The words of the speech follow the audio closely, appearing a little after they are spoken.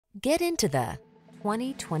Get into the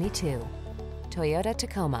 2022 Toyota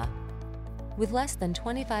Tacoma. With less than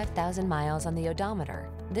 25,000 miles on the odometer,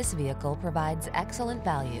 this vehicle provides excellent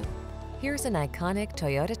value. Here's an iconic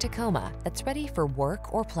Toyota Tacoma that's ready for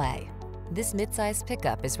work or play. This midsize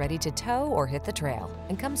pickup is ready to tow or hit the trail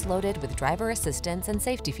and comes loaded with driver assistance and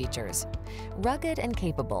safety features. Rugged and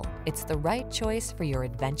capable, it's the right choice for your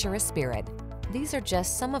adventurous spirit. These are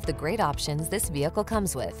just some of the great options this vehicle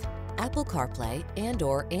comes with: Apple CarPlay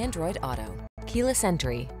and/or Android Auto, keyless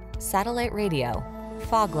entry, satellite radio,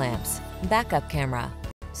 fog lamps, backup camera,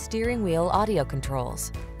 steering wheel audio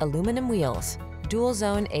controls, aluminum wheels, dual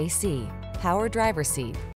zone AC, power driver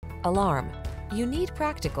seat, alarm. You need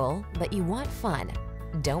practical, but you want fun.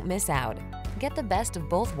 Don't miss out. Get the best of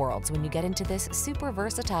both worlds when you get into this super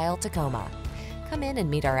versatile Tacoma. Come in and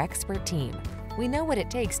meet our expert team. We know what it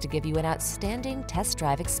takes to give you an outstanding test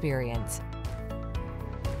drive experience.